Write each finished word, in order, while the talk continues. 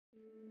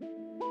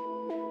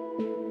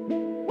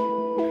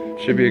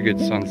Should be a good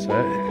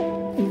sunset.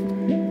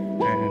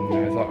 And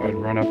I thought I'd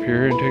run up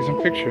here and take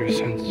some pictures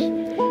since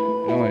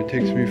it only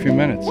takes me a few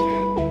minutes.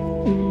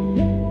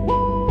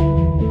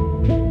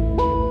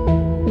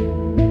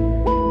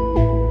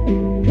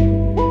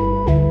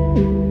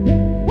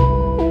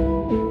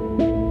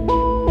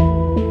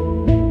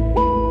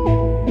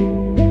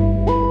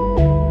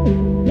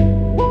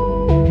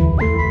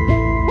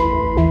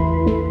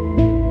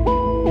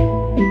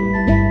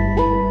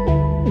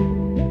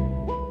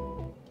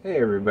 Hey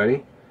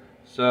everybody,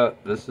 so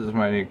this is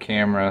my new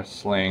camera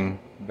sling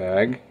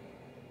bag.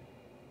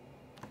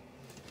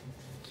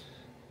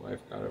 Wife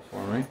got it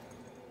for me.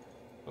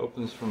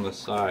 Opens from the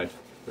side,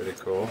 pretty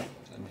cool.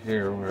 And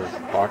here there's a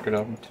pocket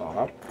up on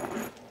top,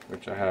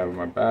 which I have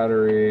my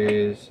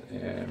batteries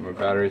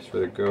for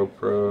the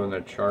GoPro and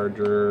the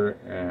charger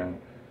and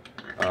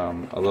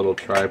a little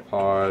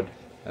tripod.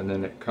 And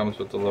then it comes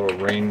with a little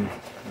rain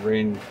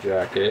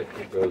jacket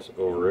that goes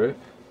over it.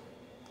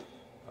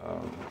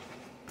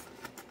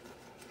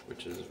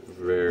 Which is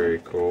very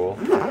cool.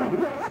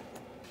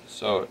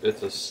 So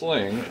it's a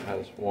sling. It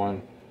has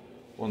one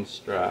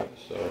strap,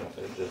 so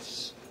it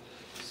just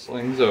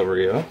slings over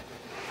you.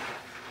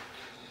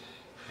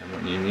 And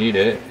when you need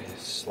it, you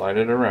slide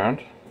it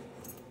around,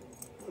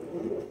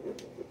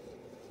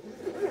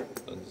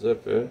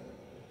 unzip it.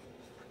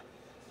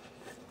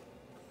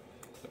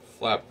 The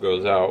flap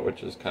goes out,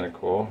 which is kind of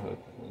cool.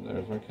 And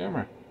there's my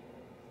camera.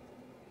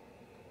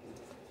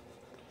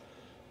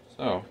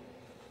 So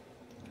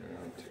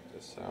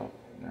out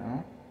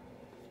now.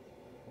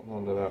 Hold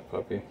on to that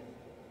puppy.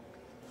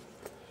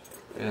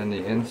 And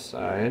the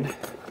inside,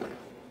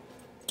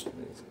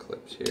 these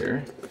clips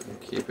here, and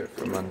keep it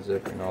from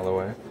unzipping all the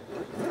way.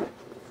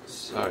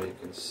 So you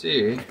can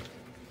see,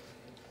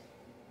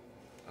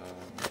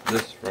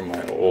 this is from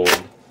my old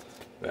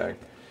bag.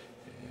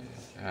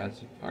 It has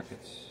the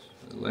pockets,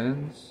 the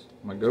lens,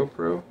 my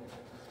GoPro.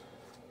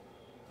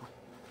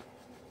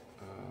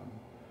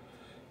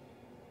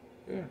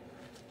 Yeah.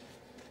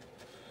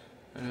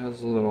 It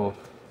has a little,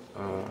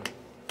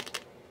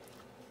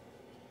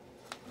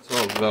 it's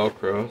all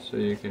Velcro, so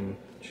you can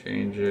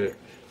change it.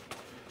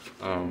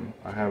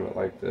 I have it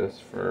like this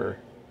for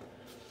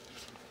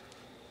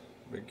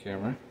big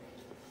camera.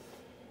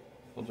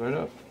 Folds right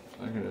up.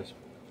 I can just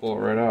pull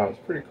it right out. It's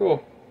pretty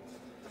cool.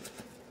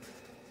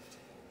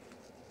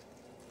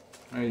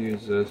 I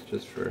use this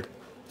just for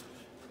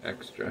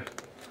extra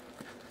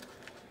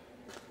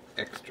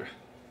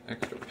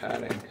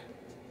padding.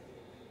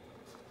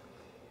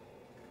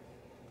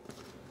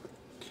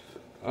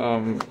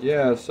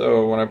 Yeah,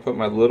 so when I put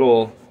my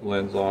little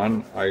lens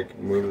on, I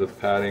can move the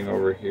padding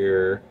over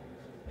here,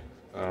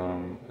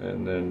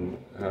 and then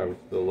have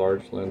the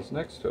large lens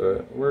next to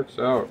it. It works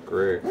out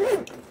great.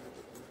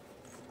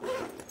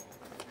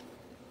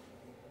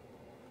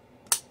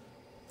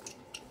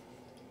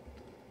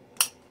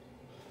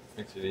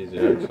 Makes it easy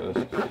to access.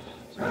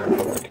 So I'm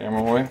gonna put my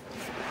camera away,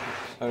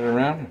 slide it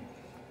around.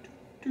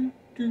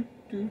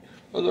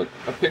 Oh look,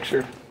 a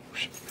picture.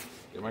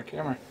 Get my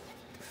camera.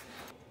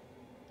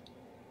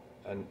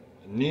 A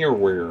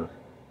Neewer,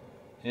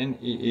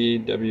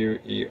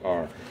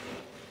 N-E-E-W-E-R.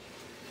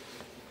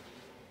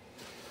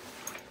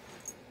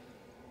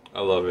 I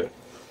love it.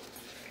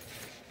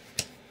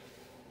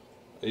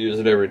 I use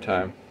it every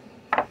time.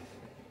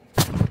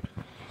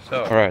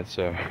 So, alright,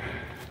 so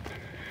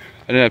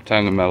I didn't have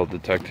time to metal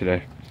detect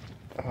today.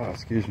 Oh,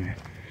 excuse me.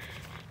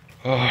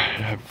 Oh,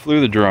 I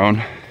flew the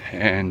drone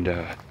and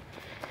we're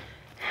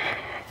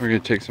gonna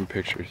take some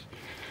pictures.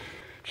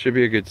 Should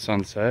be a good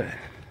sunset.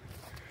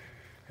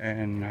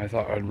 And I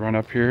thought I'd run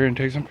up here and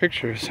take some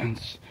pictures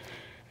since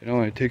it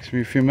only takes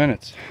me a few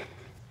minutes.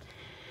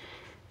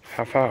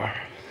 Half hour.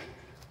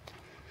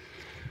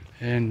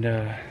 And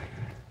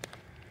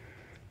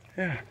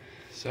yeah,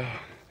 so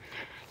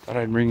thought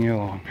I'd bring you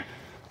along.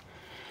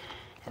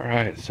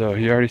 Alright, so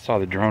you already saw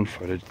the drone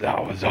footage.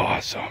 That was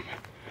awesome.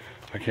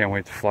 I can't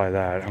wait to fly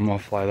that. I'm gonna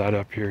fly that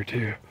up here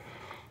too.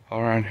 All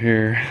around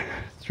here,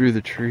 through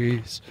the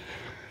trees.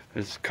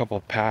 There's a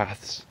couple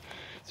paths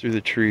through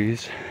the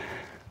trees.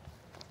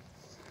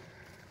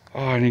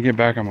 Oh, I need to get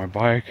back on my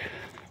bike.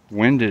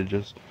 Winded,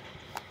 just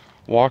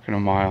walking a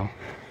mile.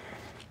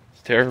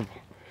 It's terrible.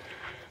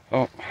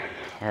 Oh,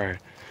 alright.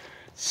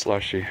 It's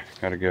slushy.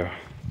 Gotta go.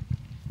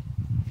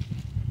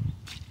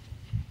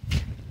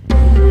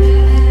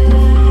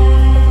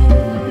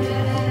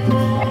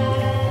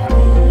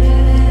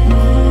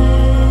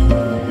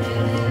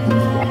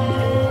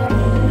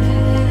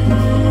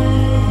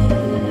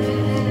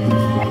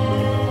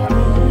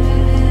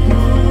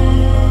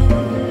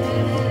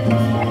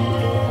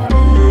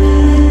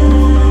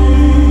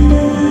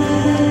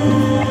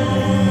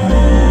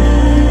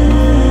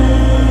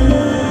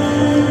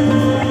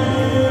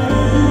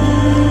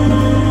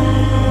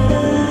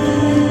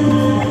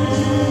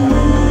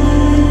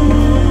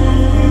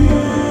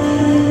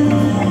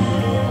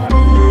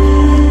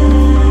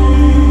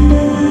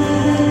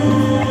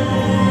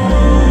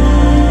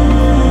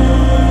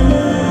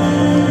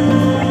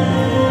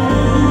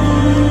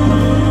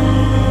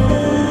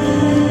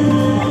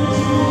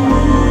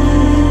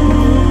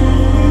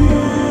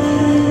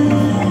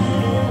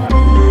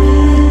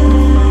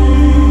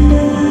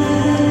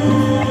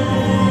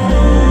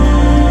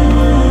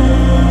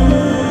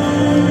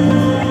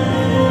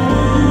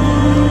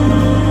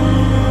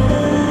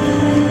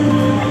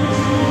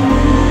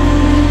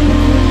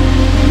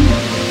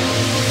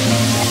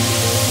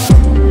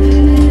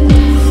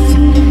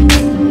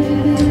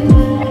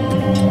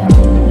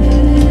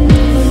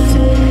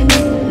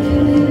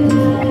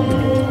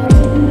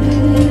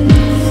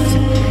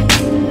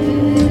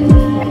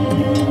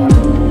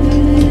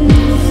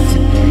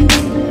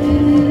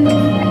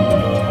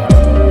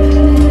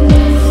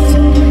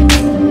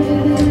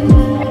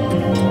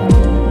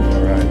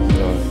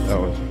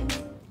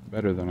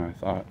 better than I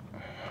thought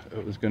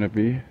it was gonna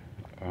be.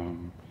 I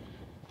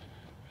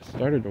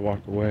started to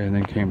walk away and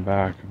then came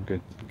back.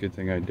 Good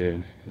thing I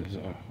did.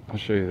 I'll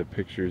show you the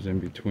pictures in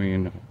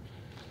between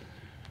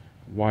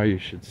why you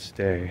should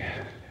stay.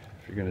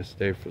 If you're gonna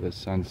stay for the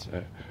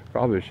sunset,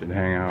 probably should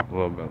hang out a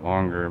little bit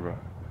longer, but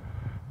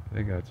I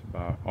think that's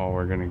about all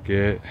we're gonna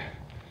get.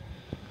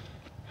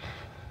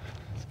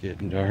 It's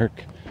getting dark.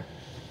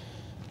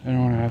 I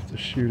don't want to have to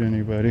shoot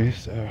anybody,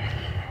 so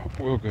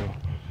we'll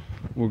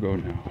go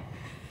now.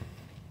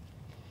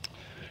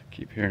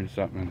 Keep hearing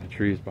something in the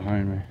trees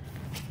behind me.